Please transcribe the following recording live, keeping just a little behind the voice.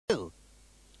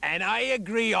And I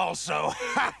agree also.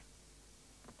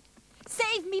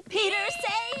 Save me, Peter,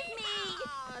 save me!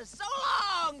 So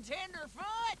long,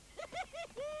 Tenderfoot!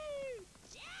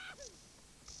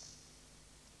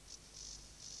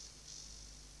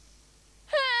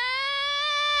 Help!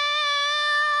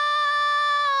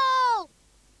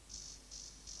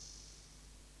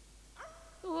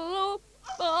 Oh,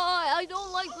 I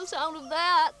don't like the sound of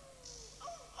that.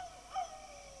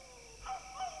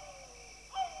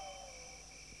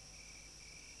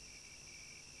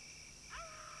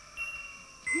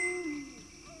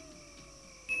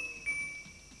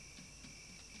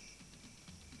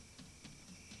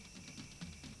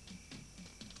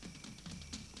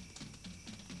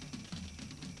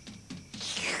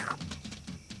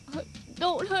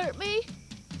 Don't hurt me.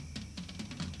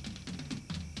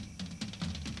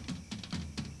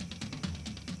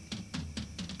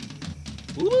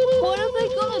 What are they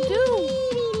gonna do?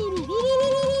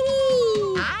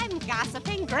 I'm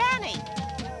gossiping Granny.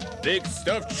 Big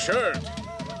stuffed shirt.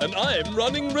 And I'm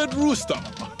running Red Rooster.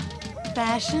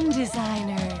 Fashion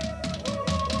designer.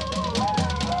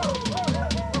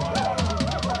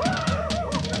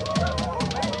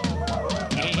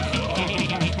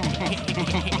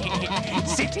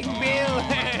 Sitting Bill.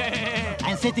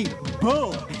 And Sitting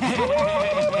Bull.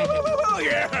 Oh,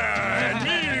 yeah! And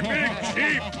me, Big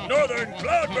Chief Northern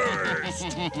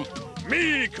Cloudburst.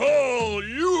 Me call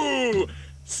you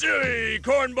silly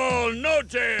cornball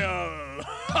no-tail.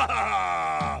 Ha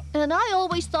ha! And I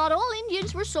always thought all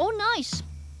Indians were so nice.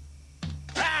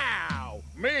 Ow!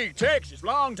 Me, Texas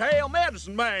long-tail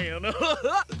medicine man.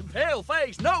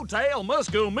 Pale-faced no-tail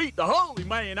must go meet the holy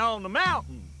man on the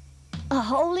mountain. A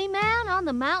holy man on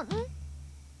the mountain?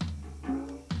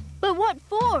 But what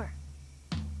for?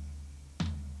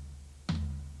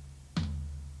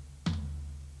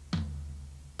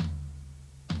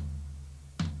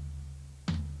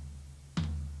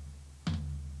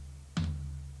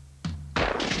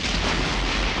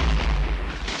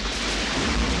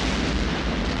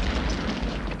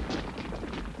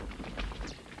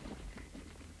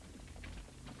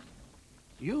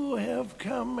 You have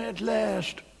come at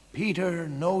last, Peter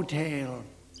No-Tail.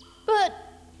 But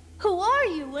who are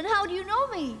you and how do you know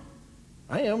me?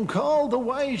 I am called the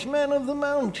Wise Man of the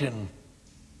Mountain,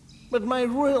 but my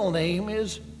real name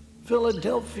is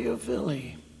Philadelphia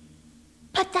Philly.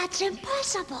 But that's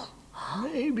impossible.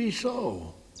 Maybe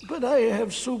so, but I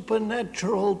have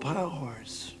supernatural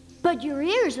powers. But your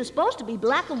ears are supposed to be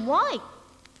black and white.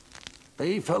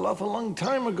 They fell off a long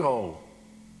time ago,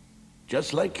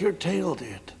 just like your tail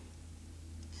did.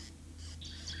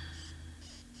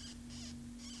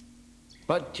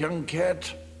 But, young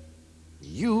cat,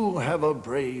 you have a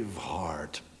brave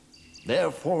heart.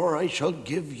 Therefore, I shall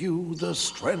give you the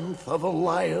strength of a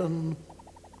lion,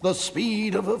 the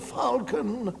speed of a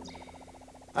falcon,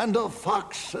 and a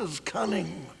fox's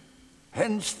cunning.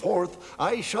 Henceforth,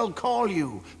 I shall call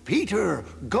you Peter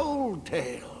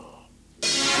Goldtail.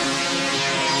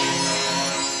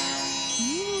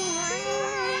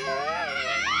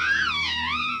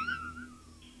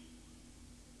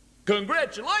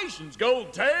 Congratulations,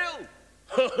 Goldtail!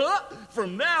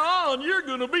 From now on, you're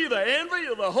gonna be the envy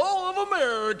of the whole of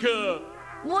America!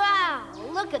 Wow,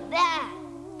 look at that!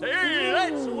 Hey,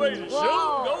 that's the way to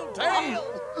show Goldtail!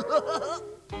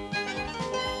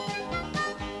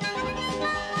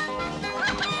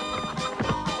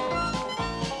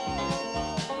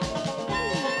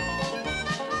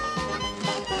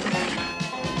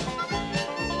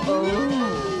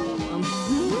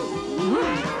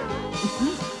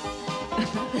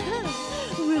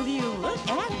 Will you look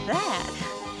at that?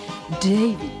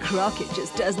 Davy Crockett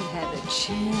just doesn't have a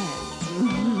chance.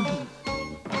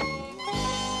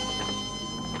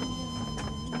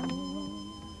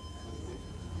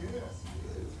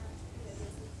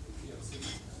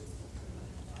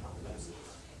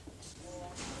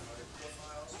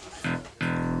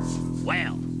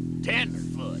 Well,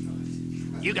 Tenderfoot,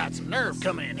 you got some nerve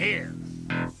coming in here.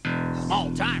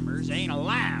 Small-timers ain't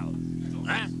allowed,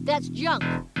 huh? That's junk.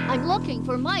 I'm looking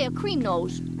for Maya Cream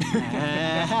Nose.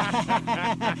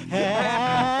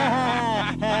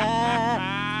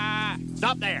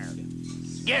 Stop there.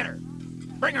 Get her.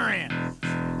 Bring her in.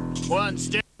 One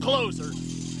step closer.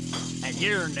 And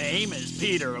your name is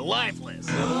Peter Lifeless.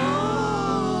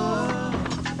 Huh?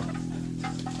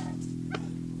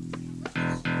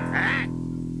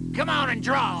 Come on and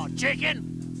draw, chicken.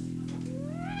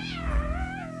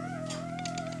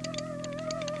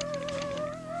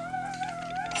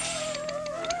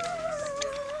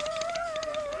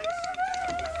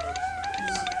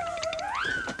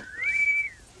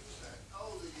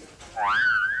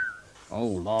 Oh,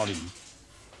 Lordy.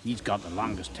 He's got the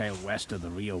longest tail west of the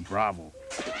Rio Bravo.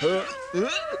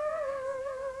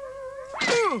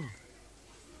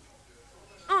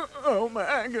 Oh,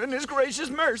 my goodness gracious,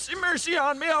 mercy, mercy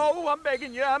on me. Oh, I'm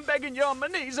begging you on my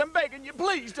knees. I'm begging you,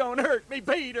 please don't hurt me,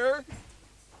 Peter.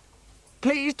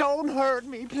 Please don't hurt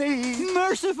me, please.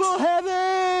 Merciful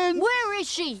heaven! Where is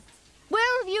she?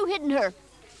 Where have you hidden her?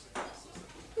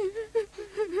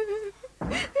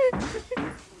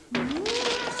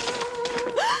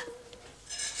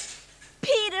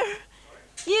 Peter,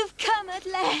 you've come at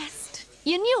last.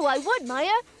 You knew I would, Maya.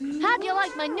 How'd you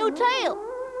like my new tail?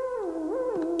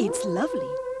 It's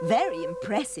lovely, very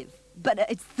impressive, but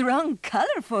it's the wrong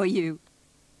color for you.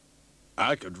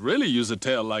 I could really use a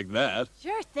tail like that.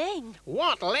 Sure thing.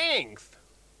 What length?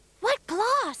 What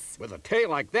gloss? With a tail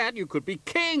like that, you could be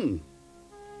king.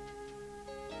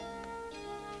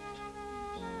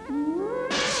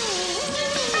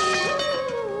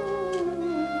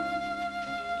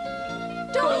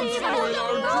 Don't leave us!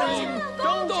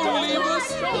 Don't leave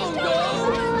us! Don't go!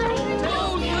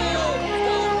 Don't go!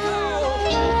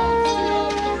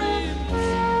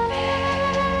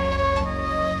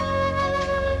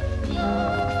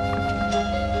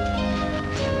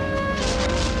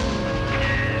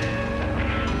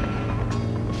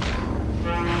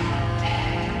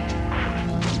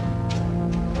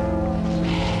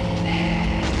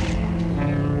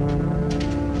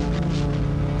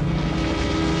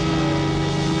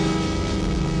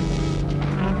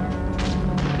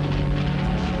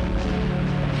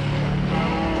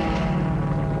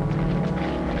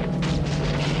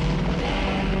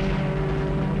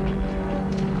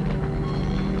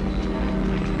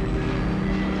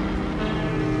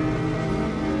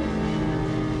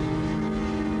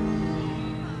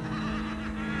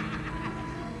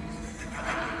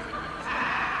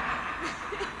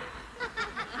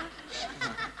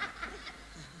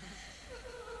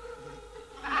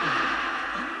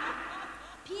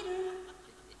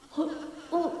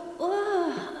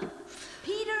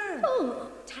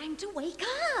 Time to wake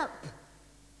up.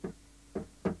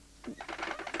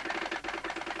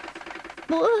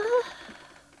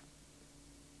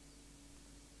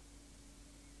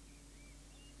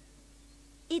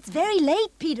 It's very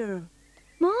late, Peter.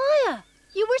 Maya,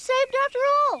 you were saved after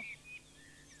all.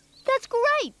 That's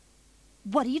great.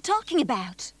 What are you talking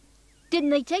about? Didn't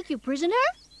they take you prisoner?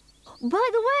 By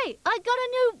the way, I got a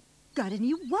new... Got a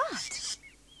new what?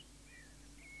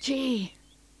 Gee,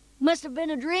 must have been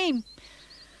a dream.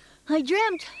 I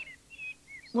dreamt...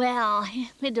 Well,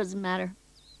 it doesn't matter.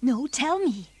 No, tell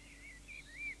me.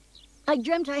 I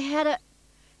dreamt I had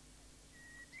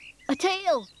a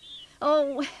tail.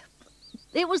 Oh,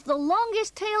 it was the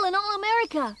longest tail in all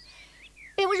America.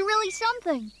 It was really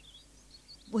something.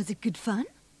 Was it good fun?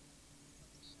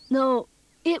 No,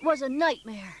 it was a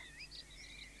nightmare.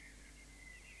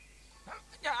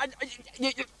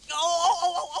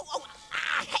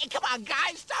 Hey, come on,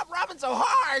 guys. Stop rubbing so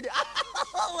hard.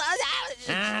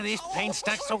 This paint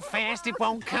stuck so fast it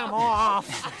won't come off.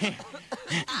 The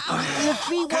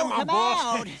tree won't come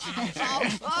out.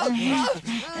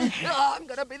 I'm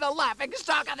gonna be the laughing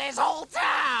stock of this whole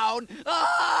town.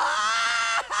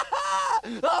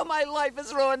 Oh, my life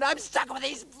is ruined. I'm stuck with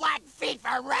these black feet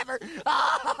forever.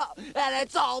 And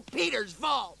it's all Peter's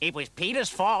fault. It was Peter's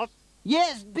fault.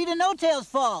 Yes, Peter No-Tail's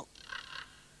fault.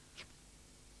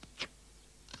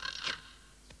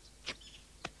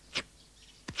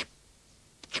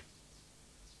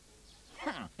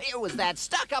 It was that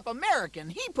stuck-up American.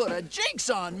 He put a jinx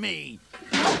on me.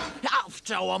 I'll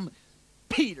show him.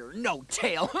 Peter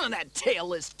No-Tail, that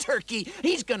tailless turkey.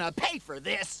 He's gonna pay for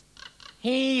this.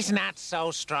 He's not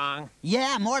so strong.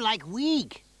 Yeah, more like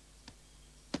weak.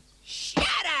 Shut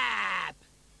up!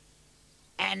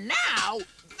 And now,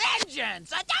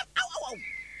 vengeance!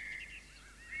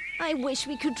 I wish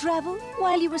we could travel.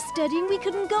 While you were studying, we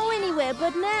couldn't go anywhere,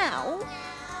 but now...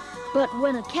 But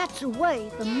when a cat's away,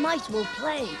 the mice will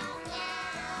play.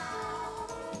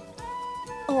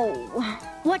 Oh,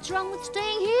 what's wrong with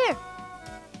staying here?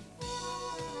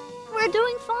 We're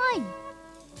doing fine.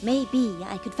 Maybe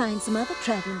I could find some other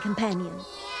traveling companion.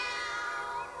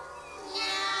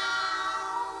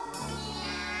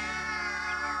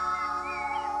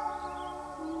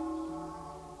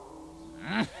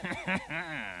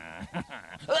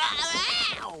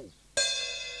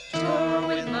 Tour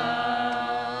with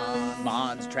Mons.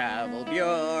 Mons Travel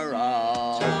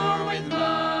Bureau. Tour with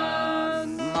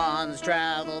Mons. Mons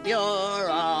Travel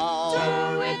Bureau.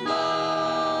 Tour with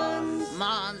Mons.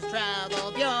 Mons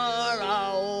Travel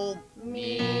Bureau.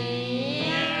 Meow.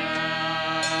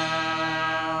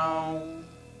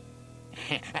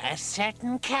 A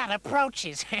certain cat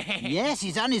approaches. Yes,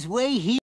 he's on his way here.